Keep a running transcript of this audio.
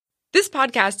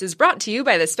podcast is brought to you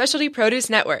by the Specialty Produce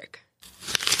Network.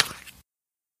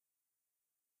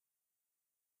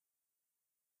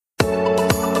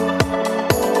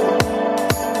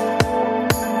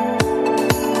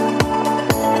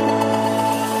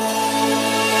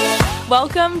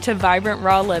 Welcome to Vibrant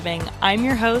Raw Living. I'm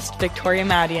your host, Victoria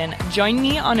Madian. Join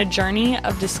me on a journey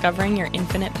of discovering your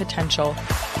infinite potential.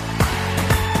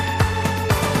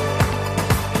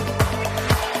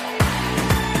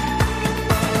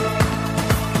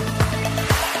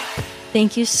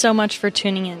 Thank you so much for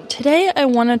tuning in. Today, I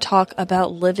want to talk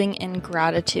about living in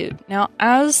gratitude. Now,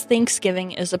 as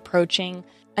Thanksgiving is approaching,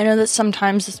 I know that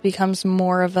sometimes this becomes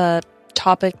more of a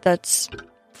topic that's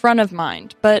front of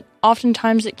mind, but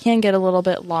oftentimes it can get a little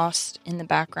bit lost in the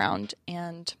background.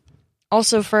 And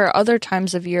also for other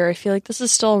times of year, I feel like this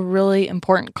is still a really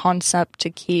important concept to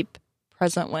keep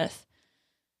present with.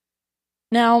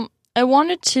 Now, I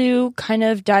wanted to kind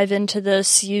of dive into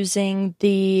this using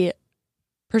the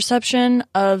perception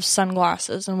of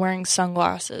sunglasses and wearing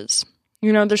sunglasses.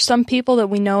 You know, there's some people that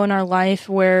we know in our life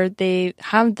where they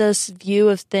have this view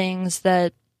of things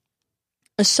that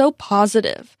is so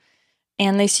positive.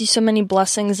 And they see so many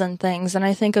blessings and things. And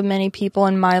I think of many people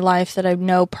in my life that I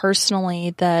know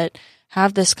personally that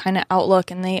have this kind of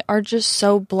outlook. And they are just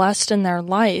so blessed in their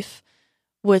life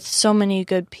with so many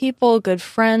good people, good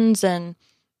friends. And,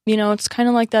 you know, it's kind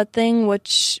of like that thing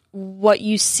which what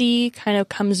you see kind of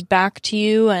comes back to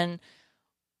you. And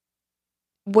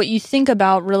what you think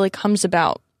about really comes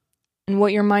about. And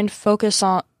what your mind focuses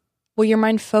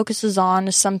on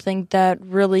is something that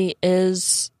really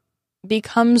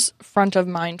becomes front of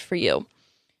mind for you.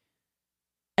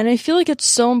 And I feel like it's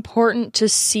so important to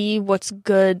see what's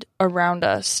good around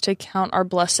us, to count our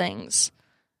blessings.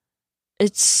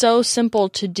 It's so simple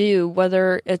to do,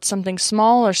 whether it's something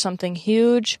small or something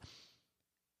huge.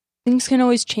 Things can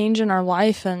always change in our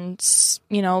life, and,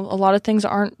 you know, a lot of things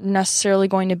aren't necessarily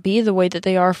going to be the way that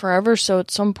they are forever, so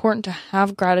it's so important to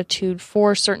have gratitude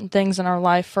for certain things in our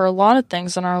life, for a lot of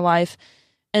things in our life,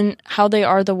 and how they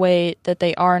are the way that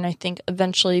they are. And I think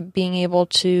eventually being able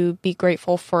to be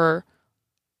grateful for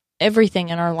everything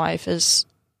in our life is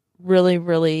really,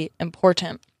 really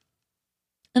important.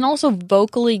 And also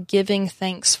vocally giving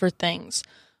thanks for things,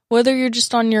 whether you're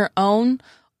just on your own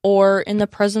or in the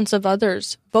presence of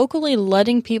others. Vocally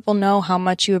letting people know how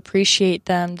much you appreciate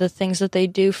them, the things that they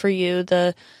do for you,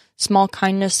 the small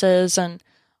kindnesses, and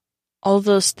all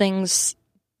those things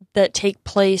that take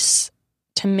place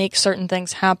to make certain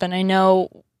things happen. I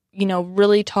know, you know,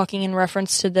 really talking in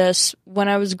reference to this, when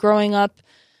I was growing up,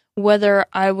 whether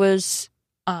I was,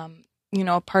 you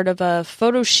know, a part of a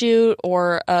photo shoot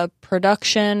or a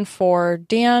production for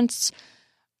dance,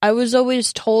 I was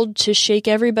always told to shake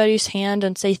everybody's hand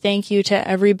and say thank you to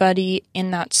everybody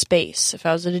in that space. If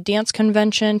I was at a dance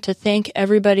convention, to thank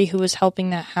everybody who was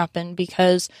helping that happen,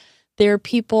 because there are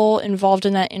people involved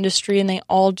in that industry and they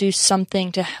all do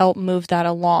something to help move that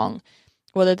along.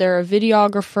 Whether they're a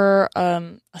videographer,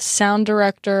 a sound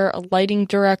director, a lighting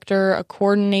director, a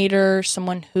coordinator,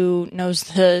 someone who knows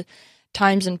the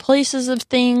times and places of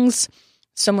things,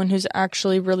 someone who's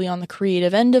actually really on the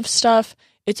creative end of stuff.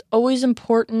 It's always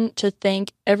important to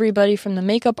thank everybody from the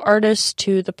makeup artist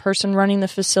to the person running the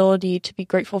facility, to be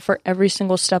grateful for every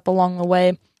single step along the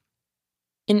way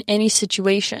in any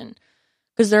situation.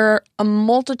 Because there are a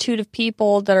multitude of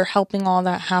people that are helping all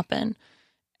that happen.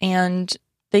 And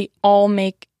they all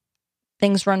make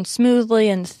things run smoothly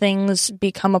and things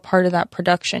become a part of that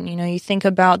production. You know, you think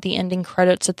about the ending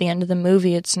credits at the end of the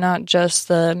movie. It's not just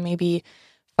the maybe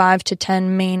 5 to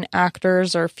 10 main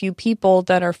actors or a few people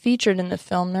that are featured in the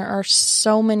film. There are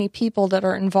so many people that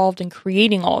are involved in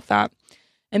creating all of that.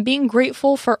 And being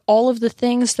grateful for all of the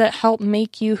things that help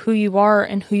make you who you are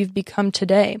and who you've become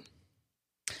today.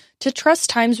 To trust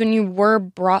times when you were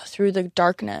brought through the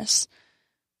darkness.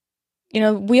 You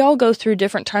know, we all go through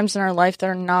different times in our life that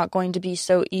are not going to be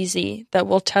so easy, that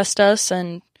will test us,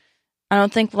 and I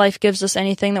don't think life gives us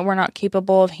anything that we're not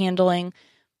capable of handling.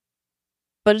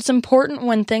 But it's important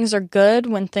when things are good,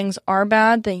 when things are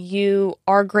bad, that you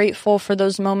are grateful for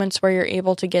those moments where you're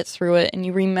able to get through it, and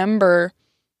you remember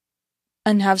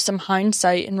and have some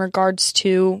hindsight in regards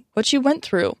to what you went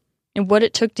through and what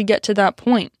it took to get to that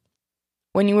point,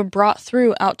 when you were brought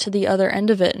through out to the other end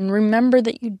of it, and remember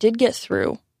that you did get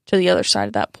through to the other side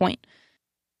of that point.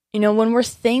 You know, when we're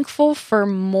thankful for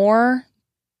more,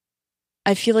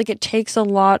 I feel like it takes a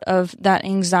lot of that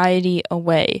anxiety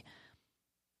away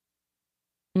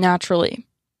naturally.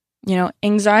 You know,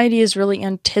 anxiety is really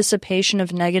anticipation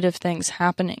of negative things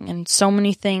happening, and so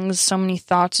many things, so many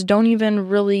thoughts don't even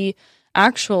really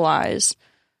actualize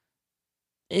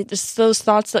it's those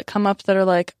thoughts that come up that are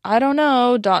like, I don't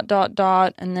know, ...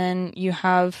 And then you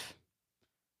have,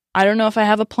 I don't know if I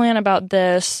have a plan about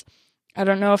this. I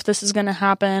don't know if this is going to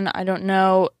happen. I don't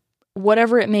know,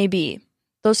 whatever it may be.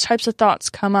 Those types of thoughts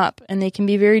come up and they can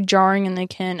be very jarring, and they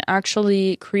can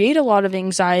actually create a lot of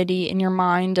anxiety in your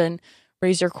mind and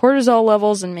raise your cortisol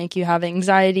levels and make you have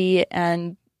anxiety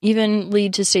and even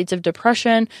lead to states of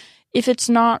depression if it's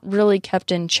not really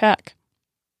kept in check.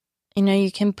 You know,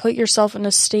 you can put yourself in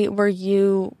a state where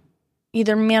you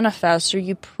either manifest or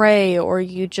you pray or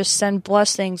you just send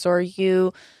blessings, or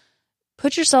you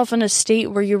put yourself in a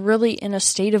state where you're really in a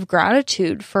state of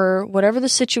gratitude for whatever the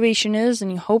situation is,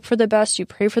 and you hope for the best, you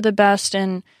pray for the best,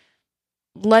 and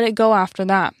let it go after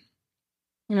that.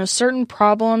 You know, certain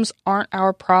problems aren't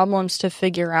our problems to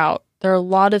figure out. There are a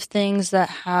lot of things that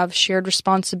have shared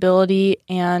responsibility,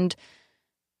 and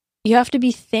you have to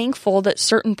be thankful that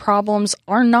certain problems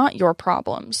are not your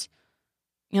problems.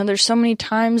 You know, there's so many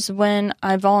times when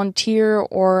I volunteer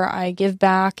or I give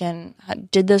back, and I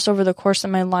did this over the course of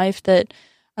my life, that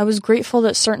I was grateful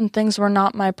that certain things were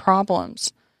not my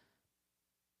problems,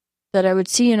 that I would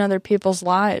see in other people's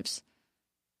lives.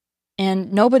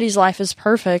 And nobody's life is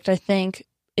perfect. I think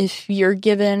if you're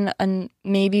given a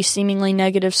maybe seemingly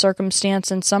negative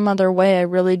circumstance in some other way, I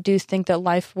really do think that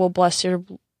life will bless your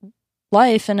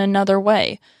life in another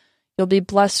way. You'll be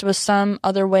blessed with some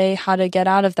other way how to get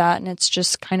out of that, and it's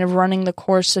just kind of running the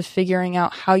course of figuring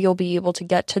out how you'll be able to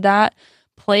get to that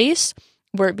place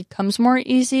where it becomes more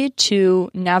easy to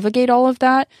navigate all of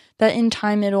that in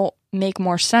time it'll make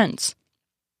more sense.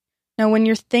 Now, when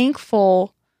you're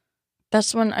thankful,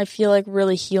 that's when I feel like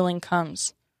really healing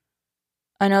comes.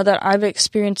 I know that I've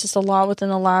experienced this a lot within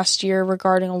the last year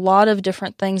regarding a lot of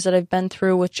different things that I've been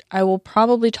through, which I will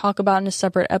probably talk about in a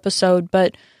separate episode,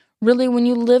 but really, when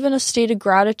you live in a state of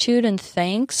gratitude and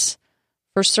thanks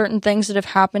for certain things that have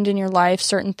happened in your life,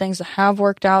 certain things that have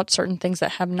worked out, certain things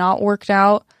that have not worked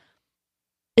out,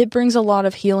 it brings a lot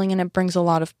of healing and it brings a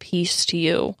lot of peace to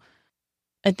you.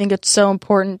 I think it's so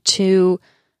important to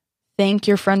thank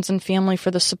your friends and family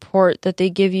for the support that they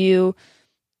give you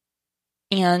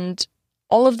and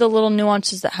all of the little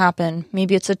nuances that happen.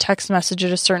 Maybe it's a text message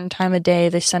at a certain time of day,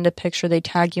 they send a picture, they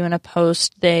tag you in a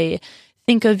post, they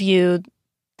think of you.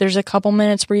 There's a couple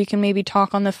minutes where you can maybe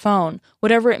talk on the phone.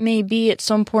 Whatever it may be, it's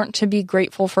so important to be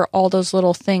grateful for all those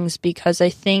little things, because I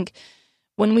think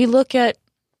when we look at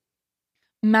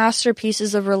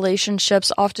masterpieces of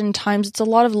relationships, oftentimes it's a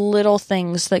lot of little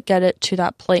things that get it to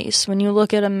that place. When you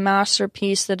look at a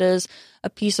masterpiece that is a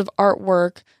piece of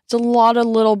artwork, it's a lot of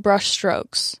little brush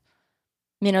strokes,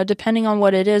 you know, depending on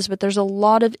what it is, but there's a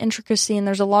lot of intricacy and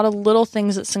there's a lot of little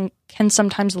things that can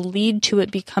sometimes lead to it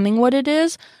becoming what it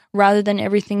is, rather than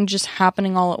everything just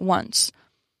happening all at once.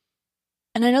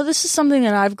 And I know this is something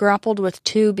that I've grappled with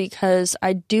too, because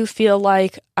I do feel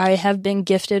like I have been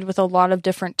gifted with a lot of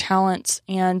different talents,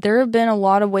 and there have been a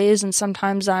lot of ways, and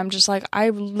sometimes I'm just like, I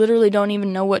literally don't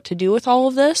even know what to do with all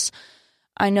of this.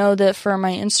 I know that for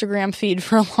my Instagram feed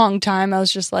for a long time, I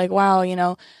was just like, wow, you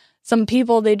know, some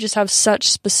people, they just have such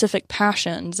specific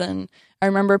passions. And I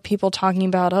remember people talking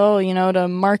about, oh, you know, to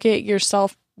market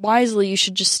yourself wisely, you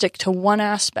should just stick to one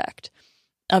aspect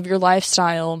of your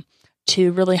lifestyle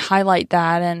to really highlight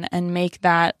that and make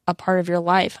that a part of your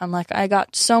life. I'm like, I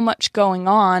got so much going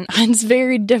on. It's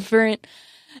very different.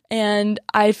 And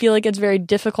I feel like it's very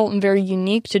difficult and very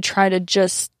unique to try to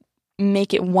just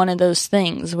make it one of those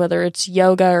things, whether it's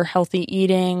yoga or healthy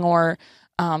eating or,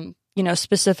 you know,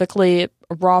 specifically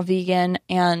raw vegan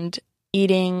and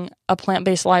eating a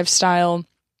plant-based lifestyle,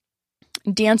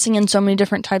 dancing in so many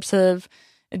different types of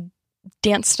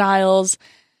dance styles,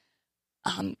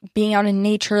 being out in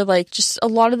nature, like just a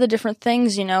lot of the different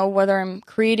things, you know, whether I'm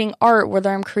creating art, whether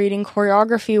I'm creating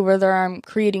choreography, whether I'm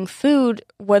creating food,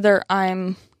 whether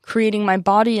I'm creating my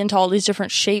body into all these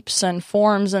different shapes and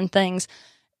forms and things.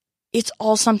 It's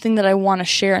all something that I want to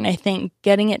share. And I think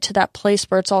getting it to that place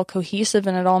where it's all cohesive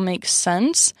and it all makes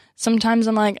sense. Sometimes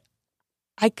I'm like,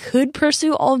 I could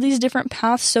pursue all of these different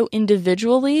paths so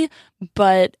individually,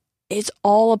 but it's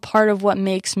all a part of what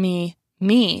makes me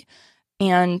me.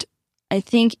 And I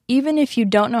think even if you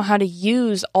don't know how to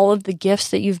use all of the gifts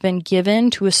that you've been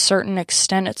given to a certain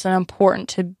extent, it's important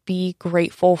to be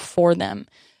grateful for them.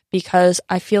 Because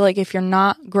I feel like if you're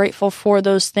not grateful for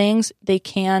those things, they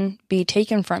can be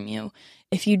taken from you.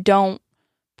 If you don't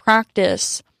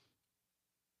practice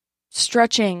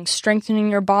stretching, strengthening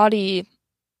your body,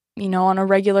 you know, on a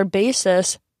regular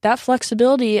basis, that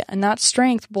flexibility and that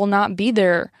strength will not be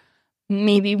there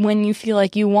maybe when you feel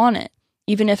like you want it,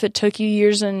 even if it took you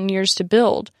years and years to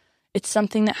build. It's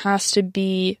something that has to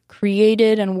be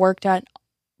created and worked at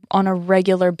on a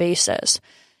regular basis.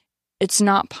 It's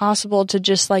not possible to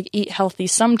just like eat healthy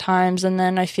sometimes and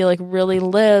then I feel like really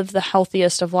live the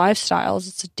healthiest of lifestyles.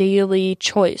 It's a daily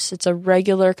choice. It's a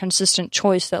regular, consistent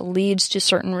choice that leads to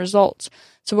certain results.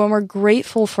 So when we're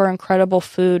grateful for incredible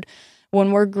food,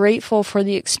 when we're grateful for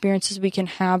the experiences we can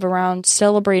have around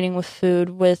celebrating with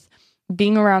food, with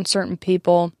being around certain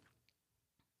people,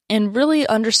 and really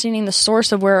understanding the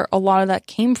source of where a lot of that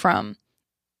came from.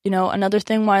 Another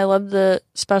thing why I love the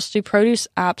Specialty Produce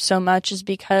app so much is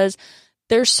because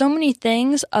there's so many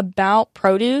things about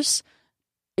produce.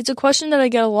 It's a question that I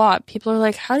get a lot. People are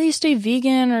like, how do you stay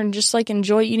vegan or just like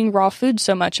enjoy eating raw food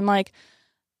so much? I'm like,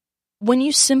 when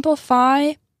you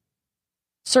simplify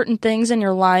certain things in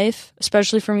your life,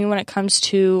 especially for me when it comes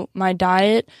to my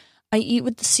diet, I eat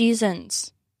with the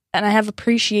seasons and I have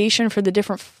appreciation for the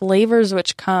different flavors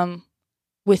which come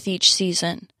with each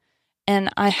season. And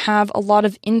I have a lot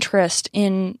of interest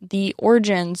in the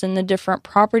origins and the different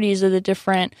properties of the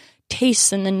different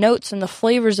tastes and the notes and the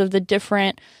flavors of the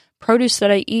different produce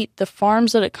that I eat, the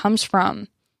farms that it comes from.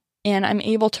 And I'm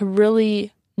able to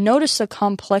really notice the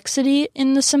complexity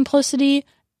in the simplicity,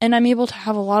 and I'm able to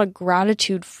have a lot of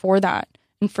gratitude for that.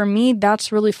 And for me,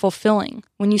 that's really fulfilling.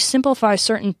 When you simplify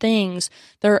certain things,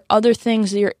 there are other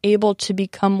things that you're able to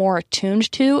become more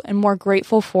attuned to and more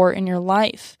grateful for in your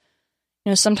life.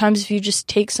 Sometimes if you just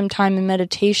take some time in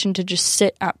meditation to just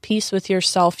sit at peace with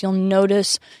yourself, you'll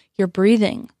notice your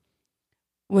breathing,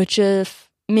 which if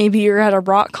maybe you're at a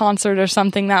rock concert or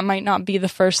something, that might not be the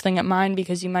first thing at mind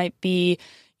because you might be,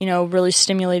 really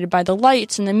stimulated by the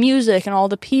lights and the music and all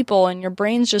the people and your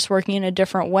brain's just working in a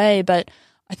different way. But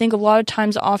I think a lot of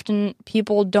times often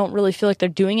people don't really feel like they're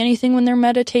doing anything when they're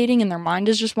meditating and their mind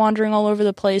is just wandering all over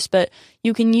the place. But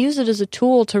you can use it as a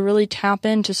tool to really tap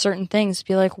into certain things.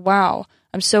 Be like, wow,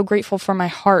 I'm so grateful for my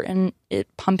heart and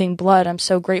it pumping blood. I'm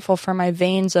so grateful for my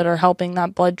veins that are helping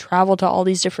that blood travel to all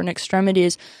these different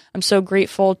extremities. I'm so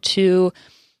grateful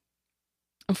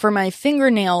for my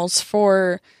fingernails,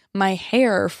 for my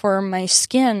hair, for my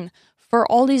skin, for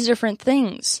all these different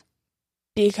things.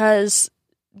 Because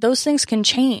those things can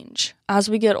change. As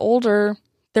we get older,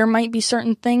 there might be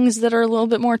certain things that are a little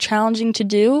bit more challenging to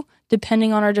do,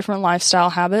 depending on our different lifestyle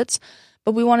habits.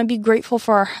 But we want to be grateful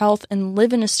for our health and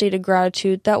live in a state of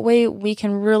gratitude. That way we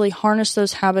can really harness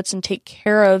those habits and take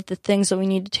care of the things that we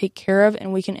need to take care of,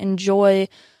 and we can enjoy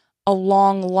a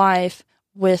long life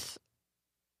with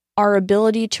our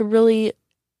ability to really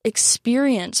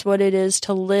experience what it is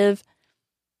to live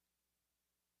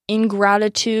in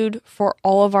gratitude for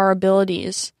all of our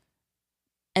abilities,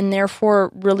 and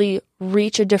therefore really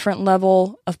reach a different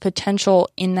level of potential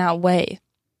in that way.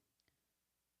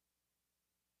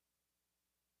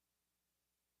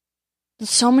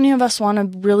 So many of us want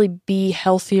to really be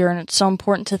healthier, and it's so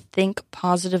important to think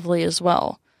positively as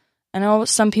well. I know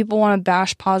some people want to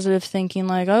bash positive thinking,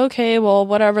 like, okay, well,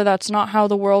 whatever, that's not how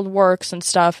the world works and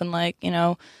stuff, and like,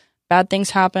 bad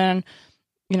things happen,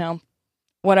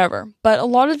 whatever. But a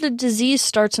lot of the disease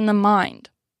starts in the mind.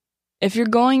 If you're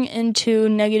going into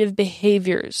negative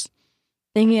behaviors,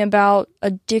 thinking about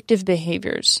addictive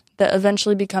behaviors that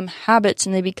eventually become habits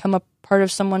and they become a part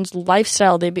of someone's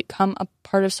lifestyle, they become a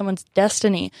part of someone's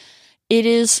destiny, it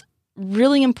is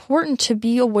really important to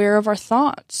be aware of our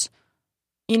thoughts.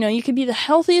 You could be the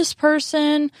healthiest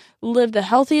person, live the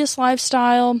healthiest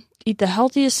lifestyle, eat the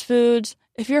healthiest foods.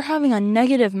 If you're having a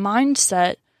negative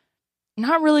mindset, you're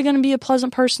not really going to be a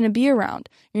pleasant person to be around.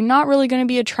 You're not really going to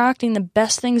be attracting the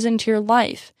best things into your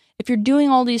life. If you're doing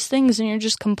all these things and you're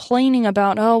just complaining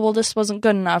about, oh, well, this wasn't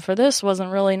good enough, or this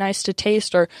wasn't really nice to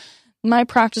taste, or my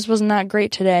practice wasn't that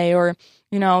great today, or,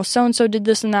 so-and-so did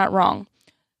this and that wrong.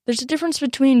 There's a difference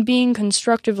between being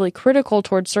constructively critical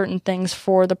towards certain things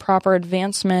for the proper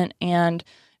advancement and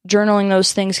journaling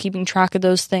those things, keeping track of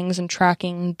those things, and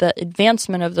tracking the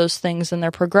advancement of those things and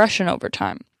their progression over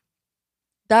time.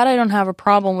 That I don't have a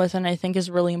problem with, and I think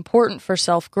is really important for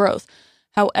self-growth.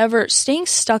 However, staying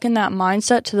stuck in that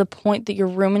mindset to the point that you're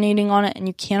ruminating on it and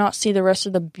you cannot see the rest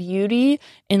of the beauty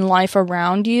in life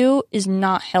around you is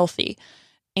not healthy.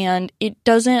 And it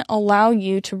doesn't allow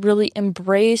you to really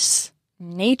embrace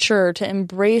nature, to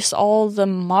embrace all the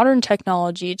modern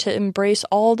technology, to embrace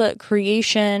all the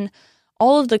creation,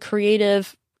 all of the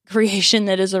creative creation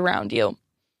that is around you.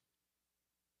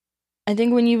 I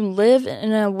think when you live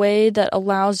in a way that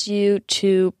allows you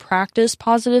to practice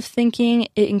positive thinking,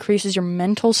 it increases your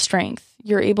mental strength.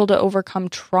 You're able to overcome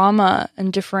trauma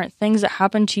and different things that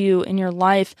happen to you in your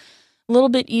life a little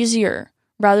bit easier,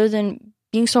 rather than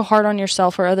being so hard on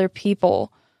yourself or other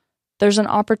people. There's an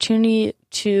opportunity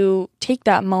to take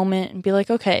that moment and be like,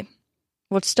 okay,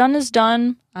 what's done is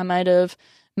done. I might have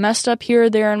messed up here or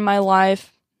there in my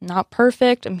life. Not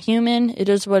perfect. I'm human. It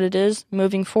is what it is.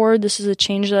 Moving forward, this is a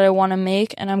change that I want to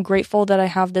make, and I'm grateful that I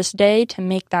have this day to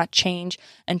make that change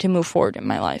and to move forward in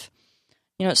my life.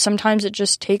 Sometimes it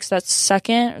just takes that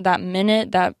second, that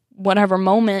minute, that whatever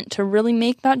moment to really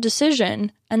make that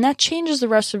decision, and that changes the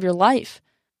rest of your life.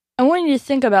 I want you to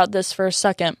think about this for a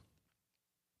second.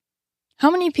 How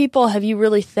many people have you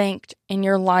really thanked in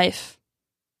your life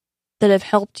that have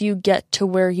helped you get to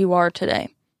where you are today?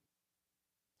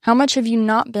 How much have you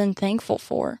not been thankful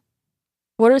for?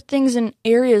 What are things in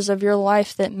areas of your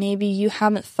life that maybe you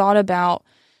haven't thought about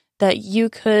that you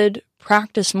could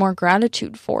practice more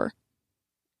gratitude for?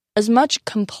 As much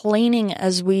complaining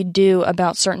as we do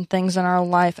about certain things in our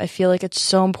life, I feel like it's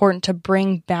so important to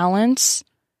bring balance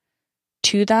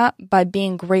to that by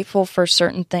being grateful for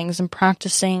certain things and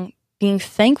practicing being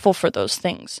thankful for those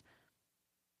things.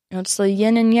 It's the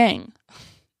yin and yang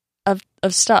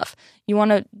of stuff. You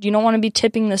don't want to be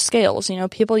tipping the scales.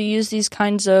 People use these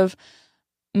kinds of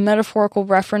metaphorical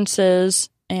references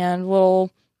and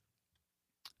little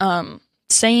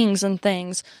sayings and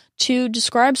things to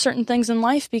describe certain things in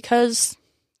life, because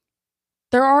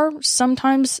there are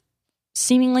sometimes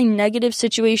seemingly negative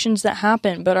situations that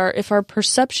happen, but if our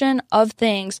perception of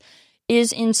things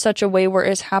is in such a way where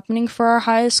it's happening for our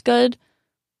highest good,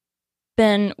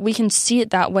 then we can see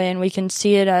it that way, and we can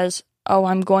see it as, oh,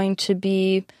 I'm going to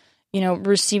be,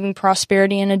 receiving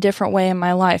prosperity in a different way in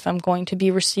my life. I'm going to be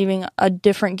receiving a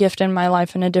different gift in my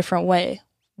life in a different way.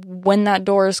 When that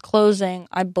door is closing,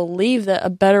 I believe that a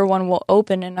better one will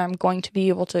open, and I'm going to be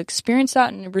able to experience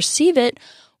that and receive it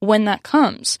when that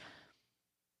comes.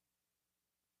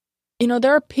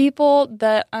 There are people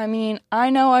that, I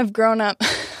know I've grown up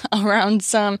around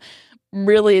some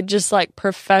really just like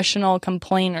professional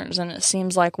complainers, and it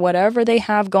seems like whatever they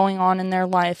have going on in their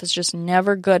life is just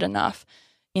never good enough.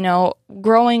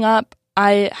 Growing up,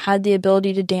 I had the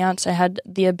ability to dance. I had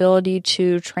the ability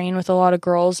to train with a lot of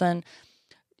girls, and,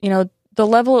 the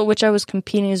level at which I was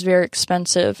competing is very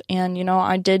expensive. And,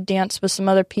 I did dance with some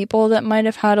other people that might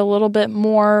have had a little bit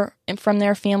more from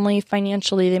their family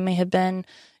financially. They may have been,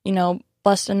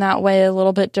 blessed in that way a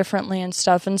little bit differently and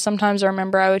stuff. And sometimes I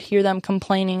remember I would hear them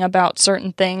complaining about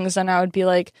certain things, and I would be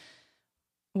like,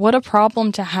 what a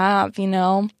problem to have,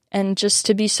 and just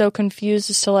to be so confused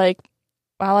as to like,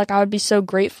 wow, I would be so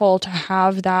grateful to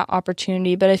have that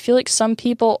opportunity. But I feel like some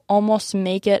people almost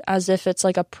make it as if it's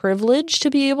like a privilege to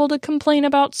be able to complain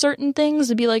about certain things,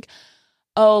 to be like,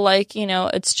 oh,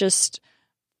 it's just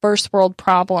first world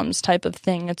problems type of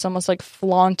thing. It's almost like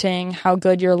flaunting how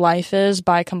good your life is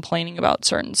by complaining about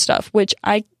certain stuff, which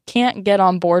I can't get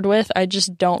on board with. I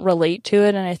just don't relate to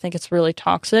it, and I think it's really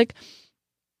toxic.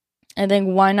 I think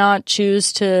why not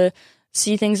choose to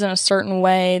see things in a certain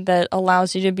way that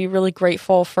allows you to be really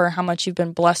grateful for how much you've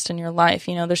been blessed in your life.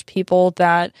 There's people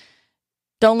that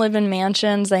don't live in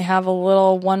mansions. They have a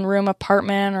little one-room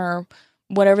apartment or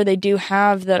whatever they do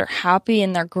have that are happy,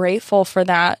 and they're grateful for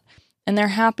that. And they're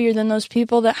happier than those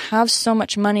people that have so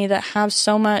much money, that have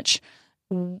so much,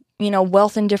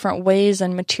 wealth in different ways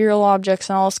and material objects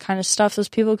and all this kind of stuff. Those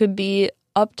people could be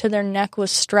up to their neck with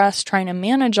stress trying to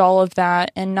manage all of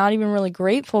that and not even really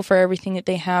grateful for everything that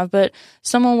they have. But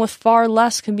someone with far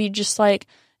less could be just like,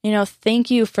 thank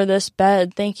you for this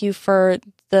bed. Thank you for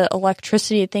the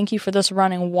electricity. Thank you for this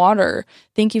running water.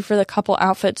 Thank you for the couple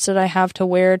outfits that I have to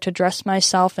wear to dress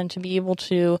myself and to be able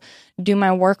to do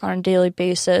my work on a daily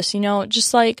basis.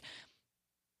 Just like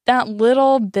that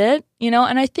little bit, and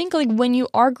I think like when you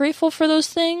are grateful for those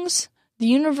things, the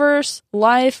universe,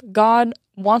 life, God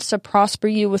wants to prosper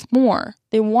you with more.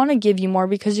 They want to give you more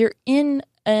because you're in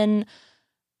a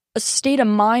state of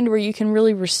mind where you can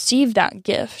really receive that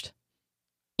gift.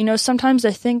 Sometimes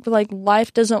I think like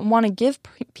life doesn't want to give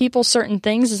people certain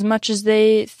things as much as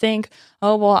they think,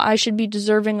 oh, well, I should be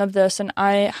deserving of this, and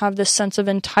I have this sense of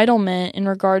entitlement in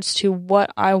regards to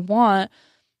what I want.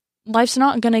 Life's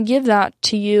not going to give that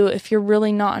to you if you're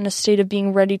really not in a state of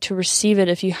being ready to receive it,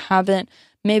 if you haven't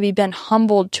maybe been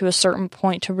humbled to a certain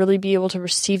point to really be able to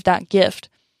receive that gift.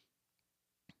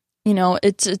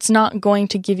 It's not going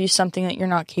to give you something that you're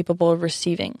not capable of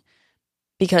receiving,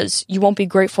 because you won't be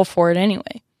grateful for it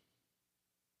anyway.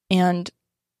 And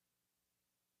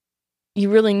you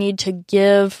really need to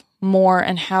give more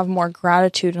and have more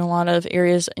gratitude in a lot of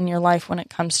areas in your life when it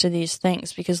comes to these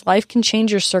things, because life can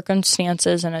change your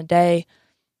circumstances in a day,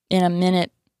 in a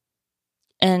minute,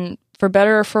 and for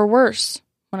better or for worse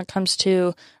when it comes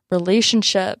to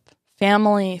relationship,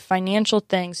 family, financial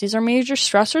things. These are major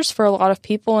stressors for a lot of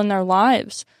people in their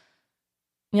lives.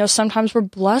 Sometimes we're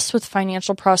blessed with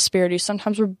financial prosperity.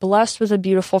 Sometimes we're blessed with a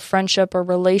beautiful friendship or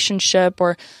relationship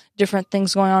or different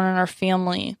things going on in our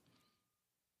family.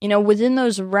 Within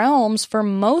those realms, for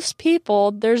most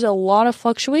people, there's a lot of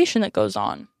fluctuation that goes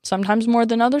on. Sometimes more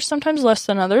than others, sometimes less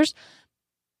than others.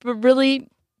 But really,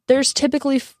 there's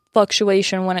typically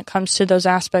fluctuation when it comes to those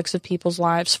aspects of people's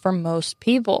lives for most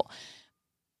people.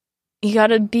 You got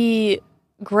to be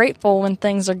grateful when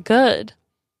things are good.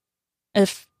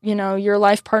 If, your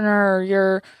life partner or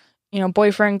your,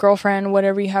 boyfriend, girlfriend,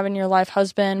 whatever you have in your life,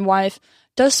 husband, wife,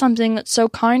 does something that's so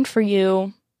kind for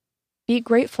you, be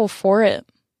grateful for it.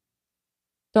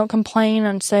 Don't complain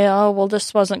and say, oh, well,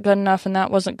 this wasn't good enough and that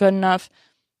wasn't good enough.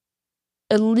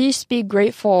 At least be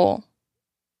grateful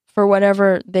for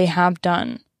whatever they have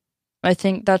done. I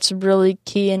think that's really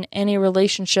key in any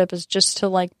relationship, is just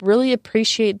to really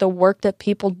appreciate the work that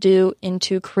people do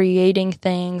into creating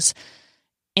things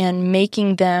and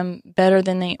making them better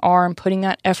than they are and putting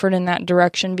that effort in that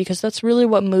direction, because that's really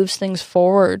what moves things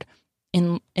forward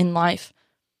in life.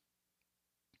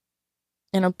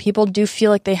 People do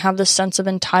feel like they have this sense of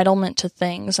entitlement to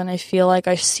things, and I feel like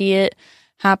I see it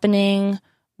happening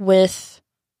with,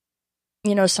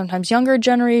 sometimes younger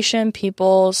generation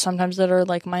people, sometimes that are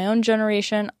like my own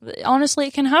generation. Honestly,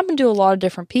 it can happen to a lot of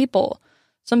different people.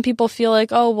 Some people feel like,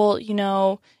 oh, well,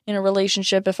 in a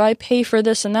relationship, if I pay for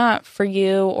this and that for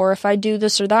you, or if I do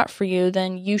this or that for you,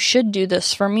 then you should do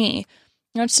this for me.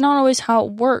 It's not always how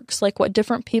it works. What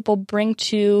different people bring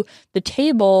to the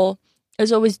table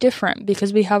is always different,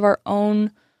 because we have our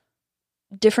own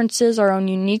differences, our own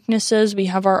uniquenesses. We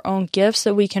have our own gifts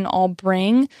that we can all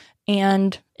bring.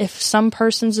 And if some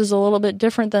person's is a little bit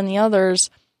different than the others,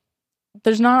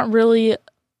 there's not really,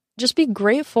 just be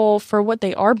grateful for what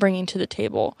they are bringing to the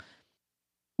table.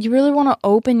 You really want to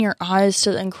open your eyes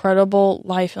to the incredible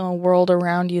life in the world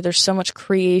around you. There's so much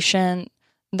creation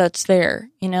that's there.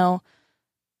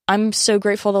 I'm so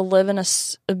grateful to live in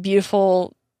a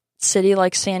beautiful city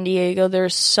like San Diego.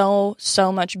 There's so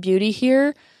much beauty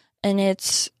here, and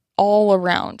it's all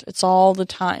around. It's all the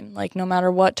time. No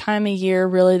matter what time of year,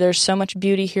 really, there's so much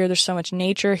beauty here. There's so much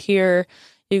nature here.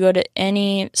 You go to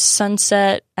any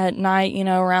sunset at night,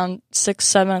 around 6,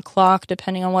 7 o'clock,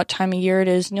 depending on what time of year it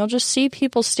is, and you'll just see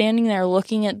people standing there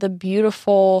looking at the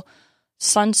beautiful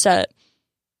sunset.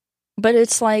 But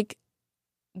it's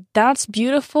that's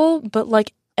beautiful,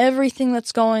 but everything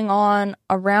that's going on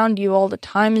around you all the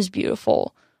time is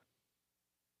beautiful.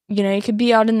 You could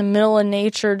be out in the middle of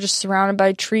nature, just surrounded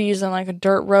by trees and a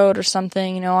dirt road or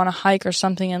something, on a hike or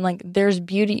something, and there's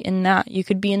beauty in that. You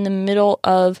could be in the middle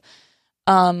of,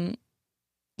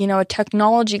 a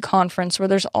technology conference where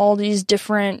there's all these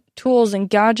different tools and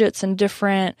gadgets and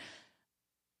different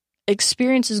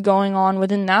experiences going on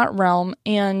within that realm,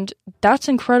 and that's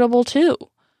incredible too.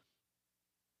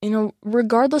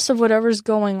 Regardless of whatever's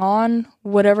going on,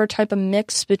 whatever type of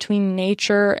mix between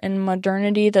nature and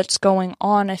modernity that's going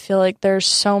on, I feel like there's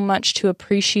so much to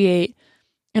appreciate.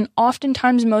 And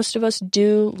oftentimes, most of us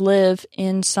do live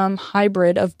in some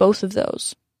hybrid of both of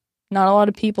those. Not a lot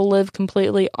of people live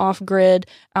completely off-grid,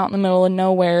 out in the middle of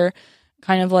nowhere,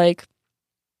 kind of like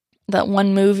that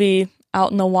one movie,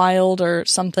 Out in the Wild or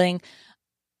something.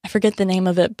 I forget the name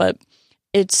of it, but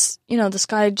it's, this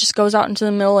guy just goes out into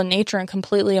the middle of nature and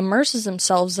completely immerses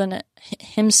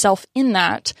himself in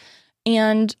that.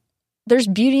 And there's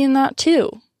beauty in that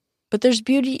too. But there's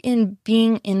beauty in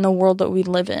being in the world that we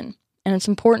live in. And it's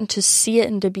important to see it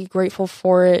and to be grateful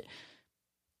for it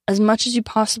as much as you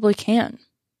possibly can.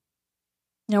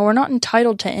 We're not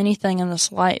entitled to anything in this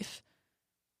life.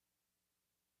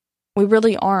 We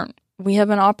really aren't. We have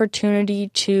an opportunity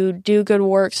to do good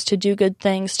works, to do good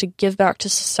things, to give back to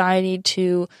society,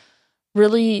 to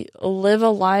really live a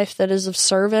life that is of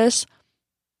service.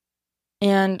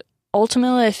 And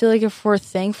ultimately, I feel like if we're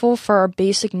thankful for our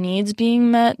basic needs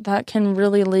being met, that can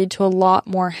really lead to a lot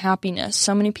more happiness.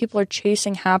 So many people are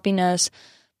chasing happiness,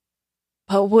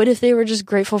 but what if they were just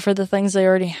grateful for the things they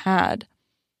already had?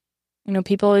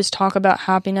 People always talk about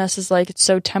happiness as it's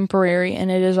so temporary,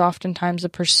 and it is oftentimes a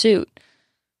pursuit.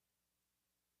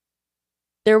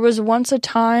 There was once a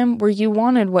time where you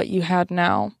wanted what you had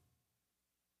now.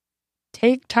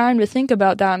 Take time to think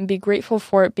about that and be grateful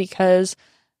for it, because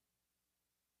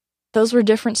those were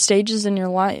different stages in your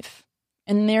life.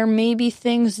 And there may be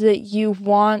things that you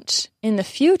want in the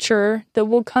future that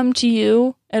will come to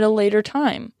you at a later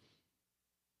time.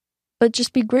 But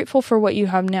just be grateful for what you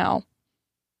have now.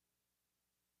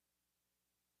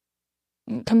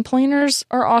 Complainers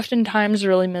are oftentimes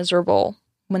really miserable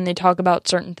when they talk about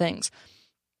certain things.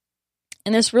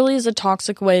 And this really is a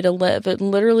toxic way to live. It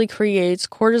literally creates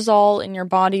cortisol in your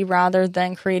body rather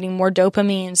than creating more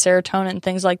dopamine, serotonin,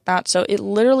 things like that. So it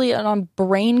literally on a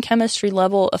brain chemistry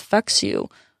level affects you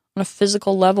on a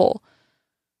physical level.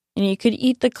 And you could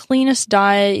eat the cleanest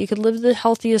diet, you could live the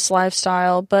healthiest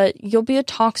lifestyle, but you'll be a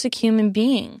toxic human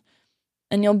being.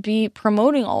 And you'll be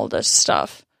promoting all this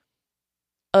stuff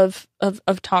of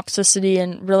toxicity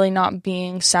and really not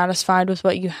being satisfied with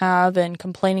what you have and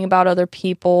complaining about other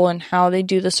people and how they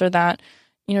do this or that.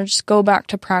 Just go back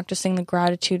to practicing the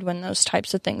gratitude when those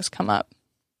types of things come up.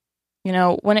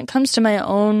 When it comes to my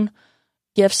own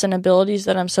gifts and abilities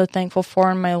that I'm so thankful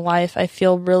for in my life, I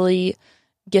feel really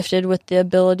gifted with the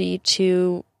ability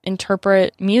to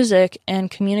interpret music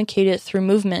and communicate it through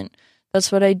movement.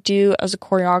 That's what I do as a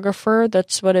choreographer.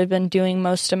 That's what I've been doing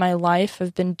most of my life.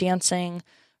 I've been dancing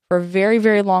for a very,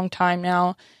 very long time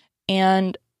now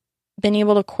and been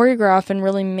able to choreograph and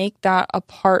really make that a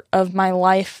part of my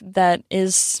life that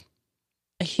is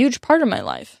a huge part of my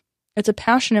life. It's a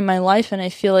passion in my life, and I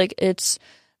feel like it's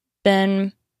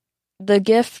been the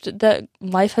gift that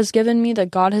life has given me,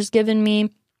 that God has given me,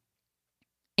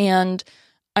 and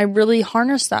I really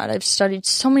harness that. I've studied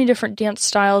so many different dance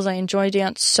styles. I enjoy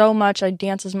dance so much. I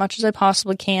dance as much as I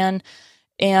possibly can.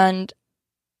 And,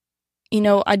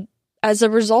 as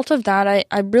a result of that,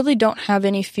 I really don't have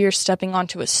any fear stepping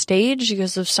onto a stage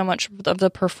because of so much of the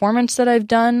performance that I've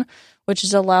done, which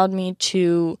has allowed me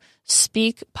to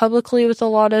speak publicly with a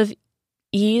lot of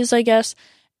ease, I guess.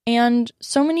 And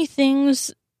so many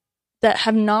things that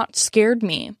have not scared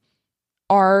me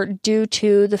are due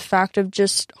to the fact of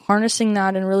just harnessing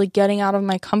that and really getting out of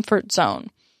my comfort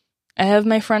zone. I have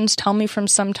my friends tell me from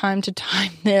some time to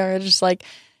time, they're just like,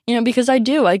 because I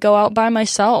go out by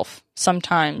myself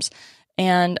sometimes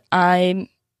and I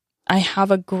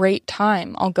have a great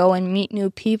time. I'll go and meet new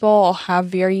people. I'll have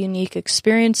very unique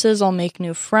experiences. I'll make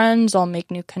new friends. I'll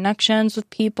make new connections with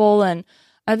people. And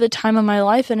I have the time of my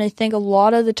life. And I think a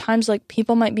lot of the times,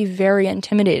 people might be very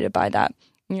intimidated by that.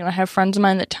 I have friends of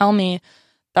mine that tell me,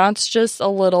 that's just a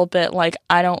little bit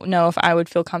I don't know if I would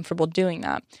feel comfortable doing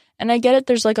that. And I get it.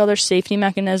 There's other safety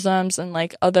mechanisms and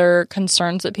other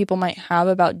concerns that people might have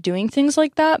about doing things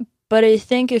like that. But I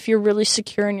think if you're really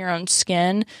secure in your own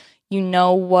skin, you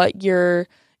know what you're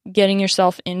getting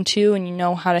yourself into and you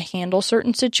know how to handle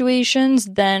certain situations,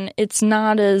 then it's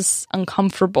not as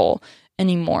uncomfortable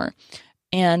anymore.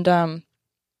 And,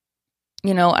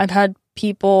 I've had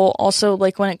people also,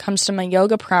 when it comes to my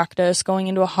yoga practice, going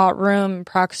into a hot room and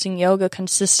practicing yoga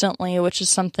consistently, which is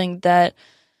something that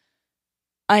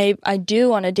I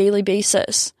do on a daily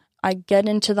basis. I get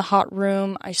into the hot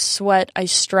room, I sweat, I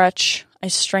stretch, I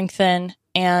strengthen,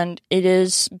 and it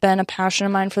has been a passion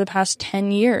of mine for the past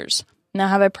 10 years. Now,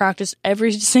 have I practiced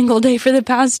every single day for the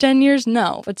past 10 years?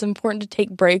 No. It's important to take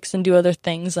breaks and do other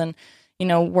things and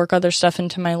work other stuff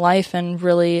into my life and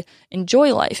really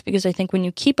enjoy life, because I think when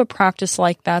you keep a practice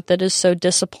like that is so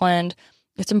disciplined,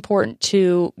 it's important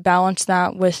to balance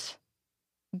that with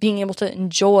being able to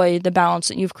enjoy the balance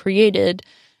that you've created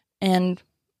and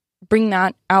bring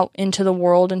that out into the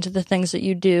world, into the things that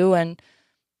you do, and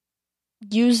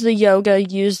use the yoga,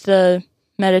 use the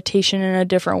meditation in a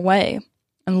different way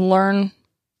and learn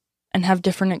and have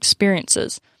different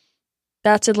experiences.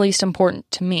 That's at least important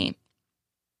to me.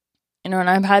 And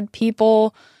I've had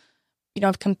people,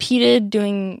 I've competed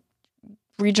doing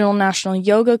regional national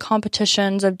yoga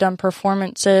competitions. I've done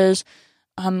performances,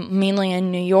 mainly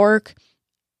in New York.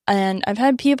 And I've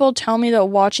had people tell me that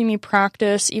watching me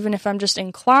practice, even if I'm just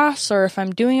in class or if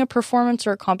I'm doing a performance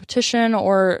or a competition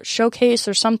or showcase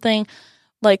or something,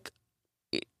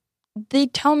 they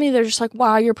tell me, they're just like,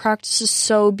 wow, your practice is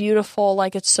so beautiful.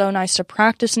 It's so nice to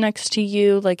practice next to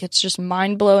you. It's just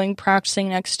mind-blowing practicing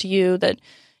next to you that,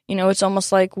 it's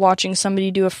almost like watching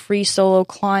somebody do a free solo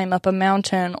climb up a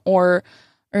mountain or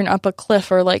up a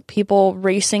cliff, or people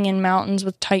racing in mountains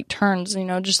with tight turns.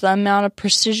 Just the amount of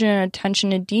precision and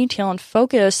attention to detail and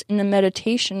focus in the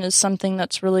meditation is something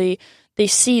that's really, they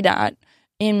see that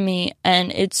in me,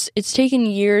 and it's taken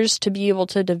years to be able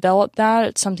to develop that.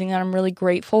 It's something that I'm really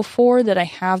grateful for, that I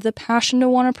have the passion to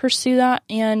want to pursue that.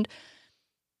 And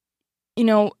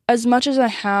as much as I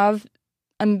have,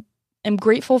 I'm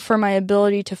grateful for my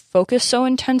ability to focus so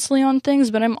intensely on things,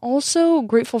 but I'm also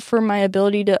grateful for my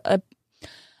ability to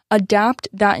adapt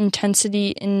that intensity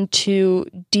into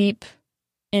deep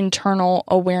internal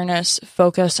awareness,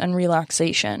 focus, and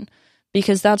relaxation,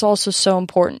 because that's also so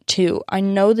important too. I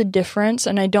know the difference,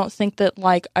 and I don't think that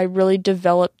I really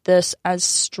developed this as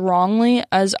strongly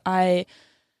as I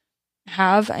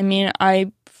have.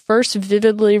 I first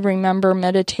vividly remember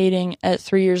meditating at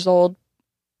 3 years old,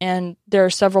 and there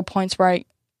are several points where I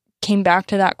came back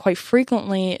to that quite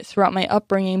frequently throughout my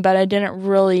upbringing, but I didn't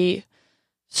really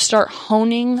start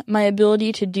honing my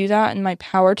ability to do that and my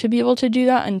power to be able to do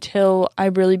that until I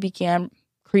really began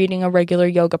creating a regular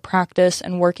yoga practice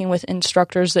and working with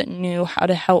instructors that knew how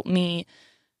to help me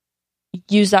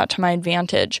use that to my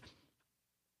advantage.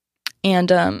 And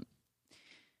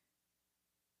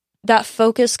that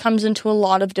focus comes into a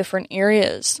lot of different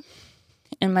areas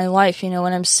in my life. When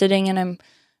I'm sitting and I'm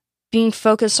being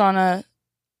focused on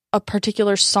a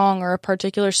particular song or a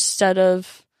particular set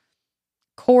of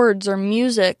chords or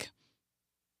music,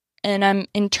 and I'm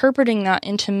interpreting that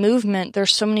into movement,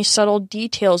 there's so many subtle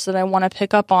details that I want to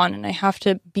pick up on, and I have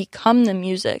to become the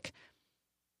music.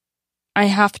 I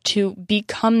have to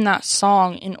become that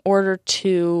song in order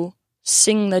to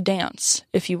sing the dance,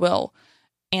 if you will,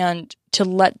 and to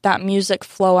let that music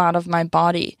flow out of my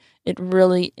body. It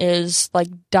really is like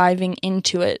diving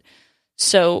into it.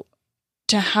 So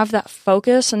to have that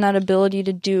focus and that ability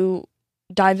to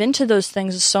dive into those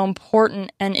things is so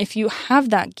important. And if you have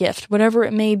that gift, whatever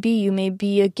it may be, you may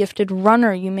be a gifted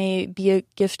runner, you may be a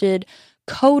gifted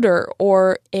coder,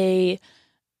 or an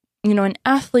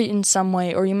athlete in some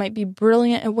way, or you might be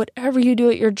brilliant at whatever you do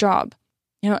at your job.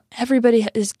 Everybody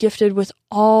is gifted with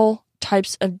all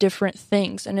types of different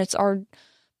things. And it's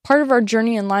part of our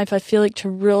journey in life, I feel like, to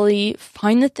really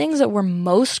find the things that we're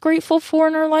most grateful for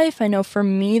in our life. I know for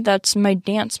me, that's my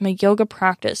dance, my yoga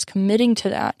practice, committing to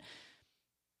that.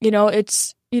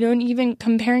 It's, and even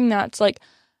comparing that, it's like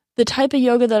the type of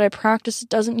yoga that I practice, it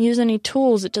doesn't use any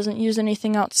tools. It doesn't use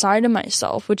anything outside of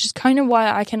myself, which is kind of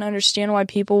why I can understand why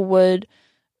people would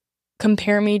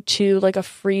compare me to like a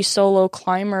free solo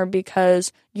climber,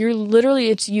 because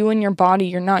it's you and your body.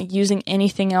 You're not using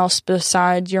anything else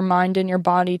besides your mind and your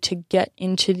body to get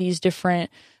into these different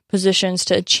positions,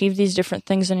 to achieve these different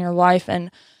things in your life.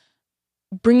 And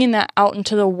bringing that out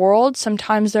into the world,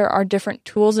 sometimes there are different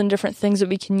tools and different things that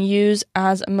we can use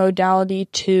as a modality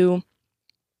to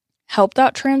help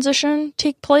that transition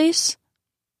take place.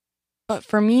 But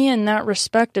for me, in that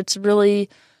respect, it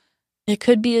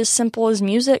could be as simple as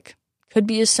music, could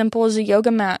be as simple as a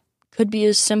yoga mat, could be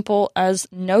as simple as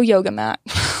no yoga mat,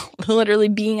 literally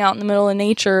being out in the middle of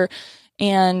nature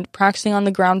and practicing on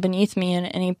the ground beneath me in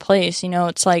any place.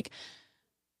 It's like,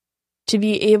 to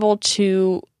be able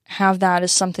to have that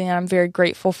is something that I'm very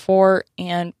grateful for.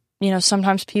 And,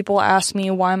 sometimes people ask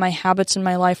me why my habits in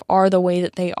my life are the way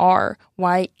that they are,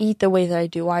 why I eat the way that I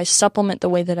do, why I supplement the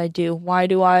way that I do, why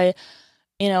do I,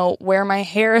 wear my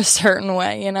hair a certain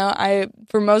way.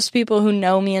 For most people who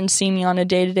know me and see me on a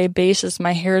day-to-day basis,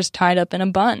 my hair is tied up in a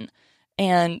bun.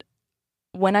 And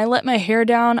when I let my hair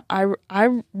down, I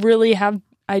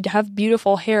have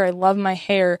beautiful hair. I love my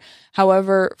hair.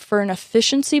 However, for an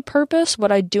efficiency purpose,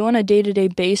 what I do on a day-to-day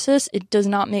basis, it does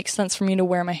not make sense for me to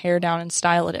wear my hair down and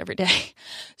style it every day.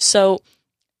 So,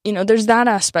 there's that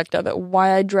aspect of it.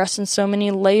 Why I dress in so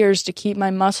many layers to keep my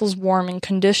muscles warm and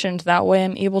conditioned. That way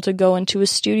I'm able to go into a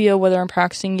studio, whether I'm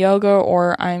practicing yoga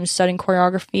or I'm studying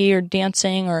choreography or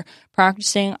dancing or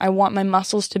practicing. I want my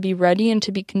muscles to be ready and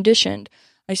to be conditioned.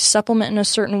 I supplement in a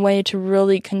certain way to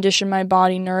really condition my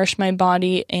body, nourish my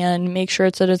body, and make sure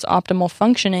it's at its optimal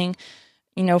functioning,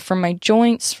 for my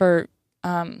joints, for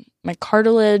my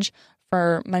cartilage,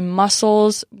 for my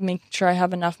muscles, making sure I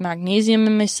have enough magnesium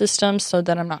in my system so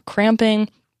that I'm not cramping.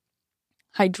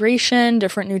 Hydration,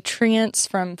 different nutrients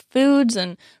from foods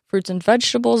and fruits and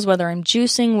vegetables, whether I'm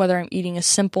juicing, whether I'm eating a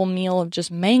simple meal of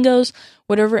just mangoes,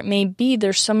 whatever it may be.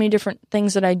 There's so many different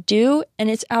things that I do, and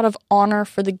it's out of honor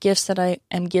for the gifts that I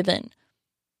am given.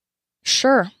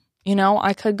 Sure,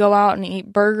 I could go out and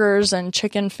eat burgers and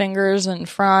chicken fingers and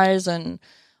fries and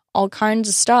all kinds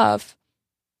of stuff,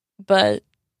 but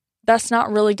that's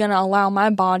not really going to allow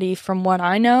my body, from what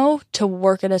I know, to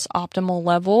work at its optimal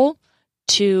level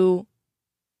to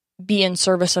be in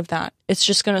service of that. It's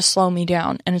just going to slow me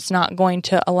down, and it's not going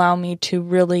to allow me to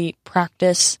really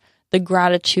practice the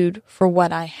gratitude for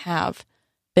what I have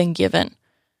been given.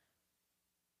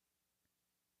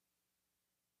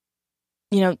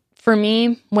 For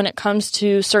me, when it comes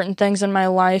to certain things in my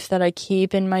life that I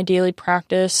keep in my daily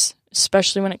practice,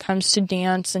 especially when it comes to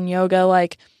dance and yoga,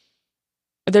 like,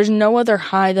 there's no other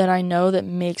high that I know that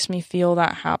makes me feel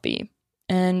that happy.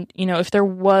 And, if there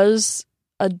was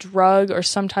a drug or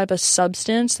some type of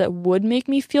substance that would make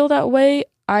me feel that way,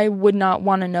 I would not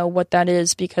want to know what that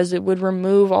is, because it would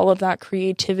remove all of that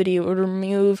creativity. It would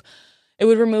remove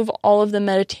all of the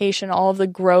meditation, all of the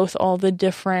growth, all the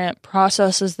different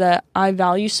processes that I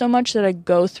value so much, that I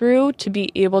go through to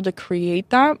be able to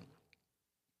create that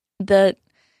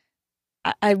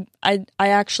I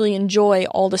actually enjoy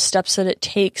all the steps that it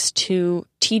takes to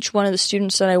teach one of the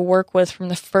students that I work with from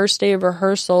the first day of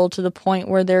rehearsal to the point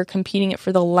where they're competing it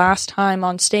for the last time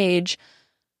on stage.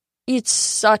 It's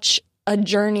such a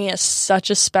journey, it's such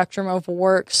a spectrum of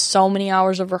work, so many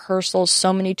hours of rehearsals,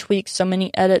 so many tweaks, so many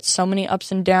edits, so many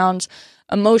ups and downs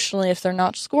emotionally if they're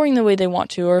not scoring the way they want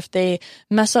to, or if they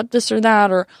mess up this or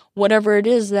that, or whatever it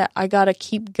is that I gotta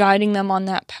keep guiding them on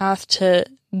that path to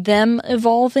them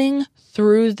evolving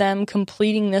through them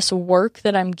completing this work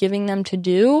that I'm giving them to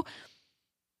do,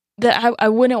 that I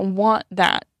wouldn't want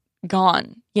that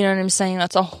gone. You know what I'm saying?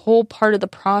 That's a whole part of the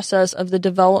process of the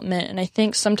development. And I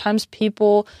think sometimes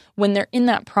people, when they're in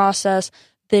that process,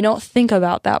 they don't think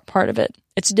about that part of it.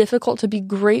 It's difficult to be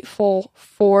grateful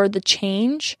for the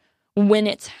change when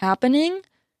it's happening.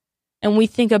 And we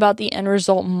think about the end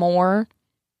result more.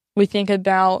 We think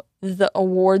about the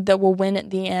award that we'll win at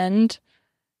the end,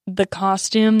 the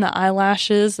costume, the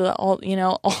eyelashes, all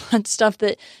that stuff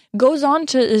that goes on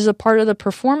to is a part of the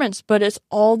performance, but it's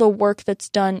all the work that's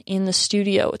done in the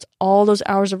studio. It's all those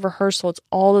hours of rehearsal. It's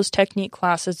all those technique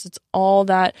classes. It's all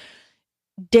that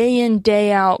day in,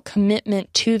 day out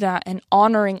commitment to that and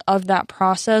honoring of that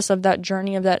process, of that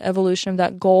journey, of that evolution, of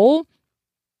that goal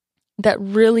that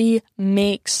really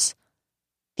makes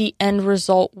the end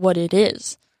result what it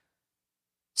is.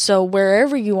 So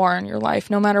wherever you are in your life,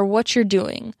 no matter what you're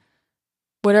doing,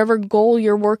 whatever goal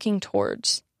you're working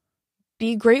towards,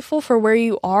 be grateful for where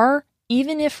you are,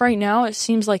 even if right now it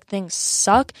seems like things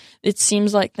suck. It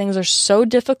seems like things are so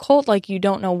difficult, like you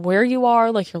don't know where you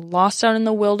are, like you're lost out in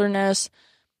the wilderness,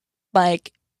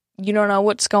 like you don't know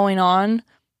what's going on,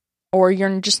 or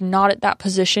you're just not at that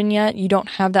position yet. You don't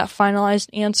have that finalized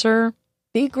answer.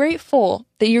 Be grateful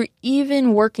that you're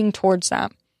even working towards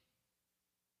that.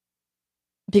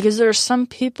 Because there are some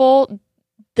people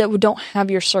that don't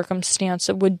have your circumstance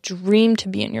that would dream to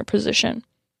be in your position.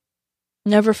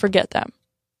 Never forget that.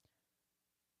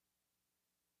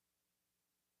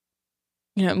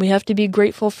 You know, we have to be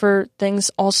grateful for things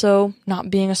also not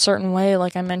being a certain way,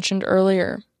 like I mentioned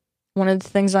earlier. One of the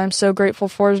things I'm so grateful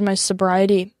for is my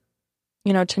sobriety.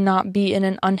 You know, to not be in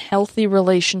an unhealthy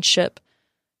relationship,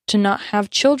 to not have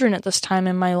children at this time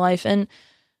in my life, and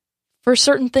for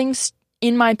certain things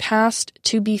in my past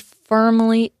to be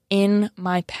firmly in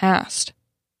my past,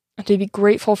 and to be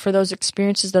grateful for those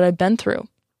experiences that I've been through.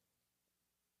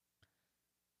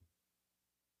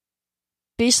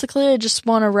 Basically, I just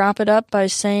want to wrap it up by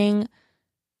saying,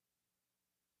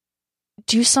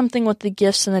 do something with the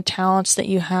gifts and the talents that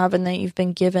you have and that you've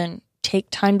been given. Take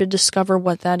time to discover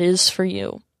what that is for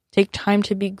you. Take time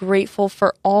to be grateful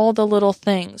for all the little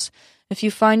things. If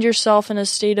you find yourself in a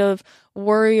state of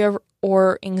worry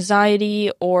or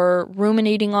anxiety or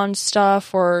ruminating on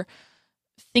stuff or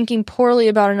thinking poorly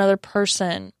about another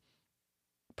person,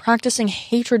 practicing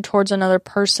hatred towards another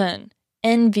person,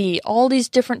 envy, all these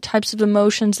different types of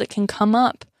emotions that can come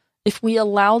up if we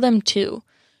allow them to.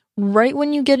 Right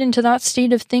when you get into that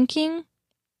state of thinking,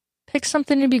 pick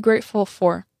something to be grateful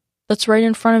for that's right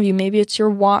in front of you. Maybe it's your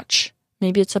watch.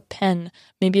 Maybe it's a pen.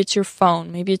 Maybe it's your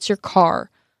phone. Maybe it's your car.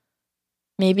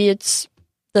 Maybe it's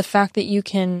the fact that you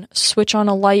can switch on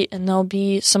a light and there'll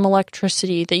be some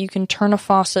electricity, that you can turn a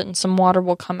faucet and some water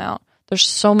will come out. There's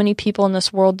so many people in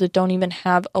this world that don't even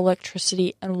have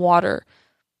electricity and water,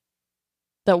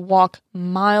 that walk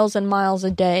miles and miles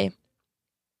a day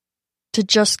to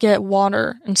just get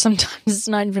water. And sometimes it's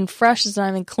not even fresh, it's not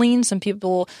even clean. Some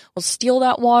people will steal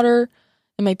that water.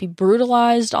 It might be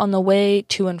brutalized on the way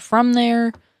to and from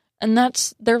there. And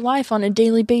that's their life on a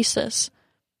daily basis.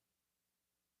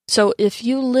 So if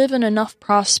you live in enough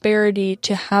prosperity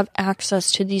to have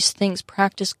access to these things,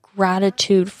 practice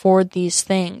gratitude for these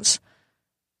things.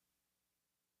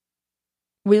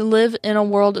 We live in a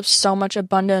world of so much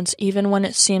abundance, even when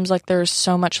it seems like there is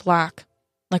so much lack,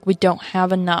 like we don't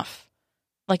have enough.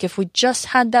 Like if we just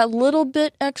had that little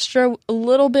bit extra, a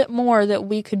little bit more, that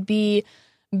we could be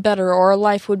better, or our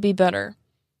life would be better.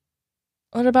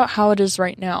 What about how it is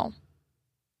right now?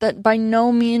 That by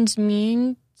no means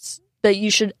means that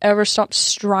you should ever stop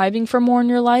striving for more in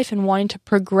your life and wanting to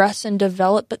progress and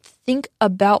develop, but think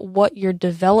about what you're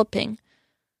developing.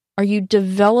 Are you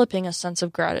developing a sense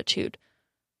of gratitude?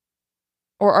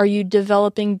 Or are you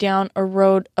developing down a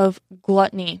road of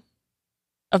gluttony,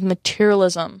 of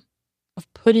materialism,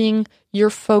 of putting your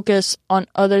focus on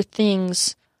other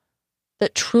things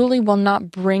that truly will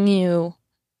not bring you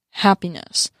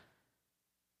happiness?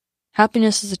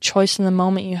 Happiness is a choice in the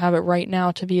moment. You have it right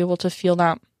now to be able to feel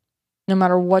that, no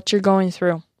matter what you're going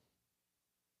through.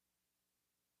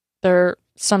 There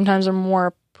sometimes are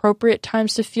more appropriate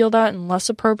times to feel that and less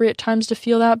appropriate times to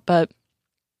feel that, but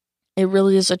It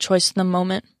really is a choice in the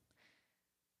moment.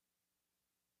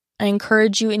 I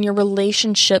encourage you in your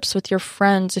relationships with your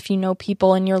friends, if you know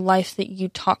people in your life that you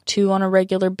talk to on a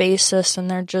regular basis and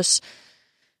they're just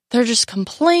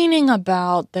complaining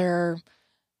about their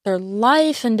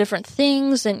life and different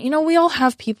things. And, we all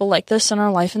have people like this in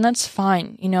our life, and that's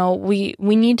fine. We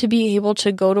need to be able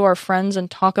to go to our friends and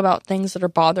talk about things that are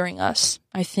bothering us.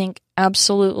 I think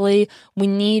absolutely we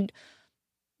need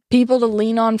people to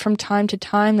lean on from time to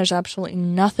time. There's absolutely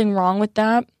nothing wrong with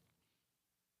that.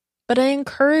 But I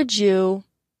encourage you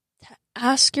to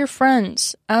ask your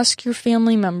friends, ask your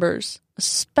family members,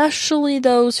 especially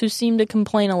those who seem to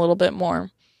complain a little bit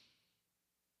more.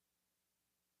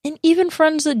 And even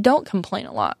friends that don't complain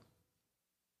a lot.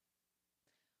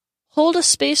 Hold a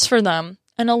space for them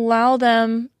and allow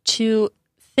them to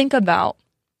think about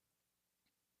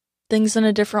things in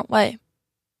a different way.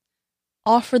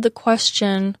 Offer the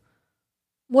question,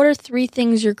 what are 3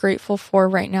 things you're grateful for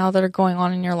right now that are going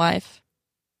on in your life?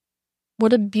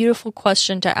 What a beautiful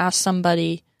question to ask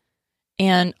somebody,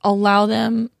 and allow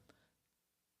them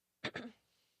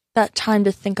that time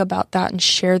to think about that and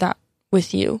share that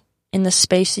with you in the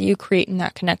space that you create in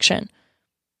that connection.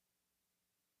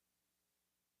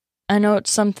 I know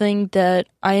it's something that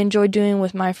I enjoy doing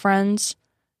with my friends,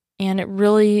 and it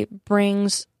really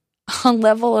brings a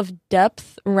level of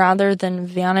depth rather than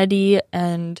vanity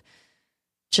and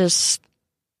just,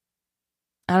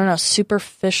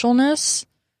 superficialness,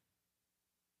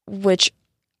 which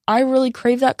I really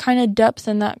crave that kind of depth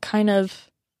and that kind of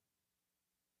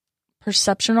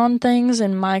perception on things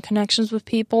and my connections with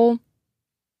people.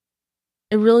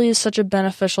 It really is such a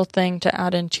beneficial thing to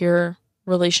add into your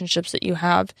relationships that you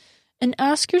have. And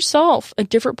ask yourself at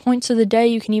different points of the day.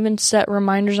 You can even set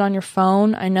reminders on your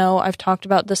phone. I know I've talked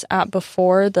about this app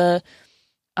before, the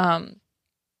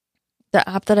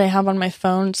app that I have on my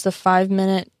phone. It's the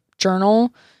 5-minute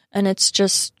journal, and it's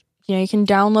just, you can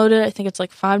download it. I think it's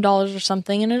like $5 or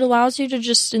something, and it allows you to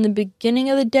just, in the beginning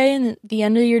of the day and the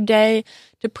end of your day,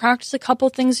 to practice a couple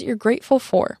things that you're grateful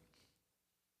for.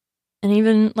 And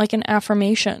even like an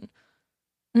affirmation.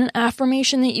 And an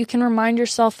affirmation that you can remind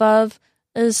yourself of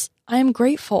is, I am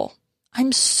grateful.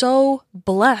 I'm so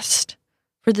blessed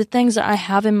for the things that I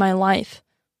have in my life.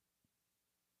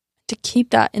 To keep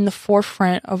that in the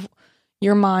forefront of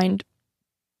your mind,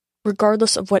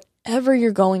 regardless of whatever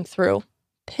you're going through.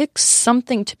 Pick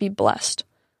something to be blessed.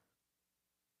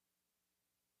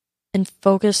 And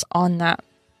focus on that.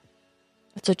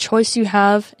 It's a choice you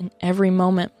have in every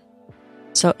moment.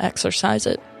 So exercise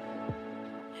it.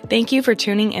 Thank you for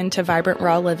tuning in to Vibrant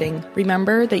Raw Living.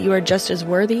 Remember that you are just as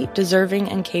worthy, deserving,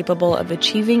 and capable of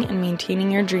achieving and maintaining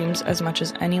your dreams as much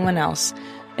as anyone else.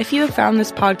 If you have found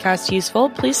this podcast useful,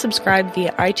 please subscribe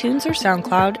via iTunes or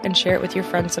SoundCloud and share it with your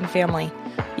friends and family.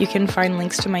 You can find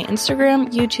links to my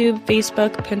Instagram, YouTube,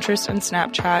 Facebook, Pinterest, and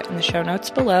Snapchat in the show notes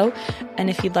below. And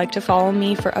if you'd like to follow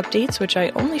me for updates, which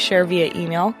I only share via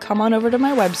email, come on over to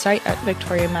my website at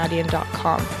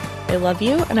victoriamadian.com. I love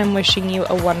you, and I'm wishing you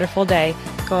a wonderful day.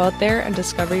 Go out there and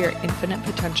discover your infinite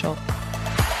potential.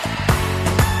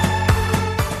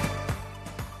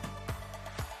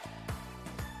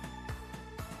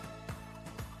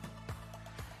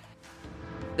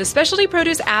 The Specialty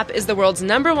Produce app is the world's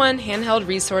 #1 handheld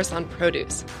resource on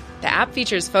produce. The app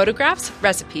features photographs,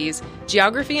 recipes,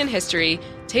 geography and history,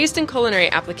 taste and culinary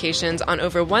applications on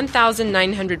over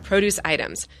 1,900 produce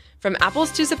items. From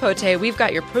apples to zapote, we've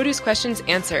got your produce questions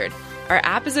answered. Our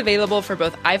app is available for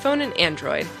both iPhone and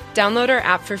Android. Download our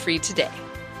app for free today.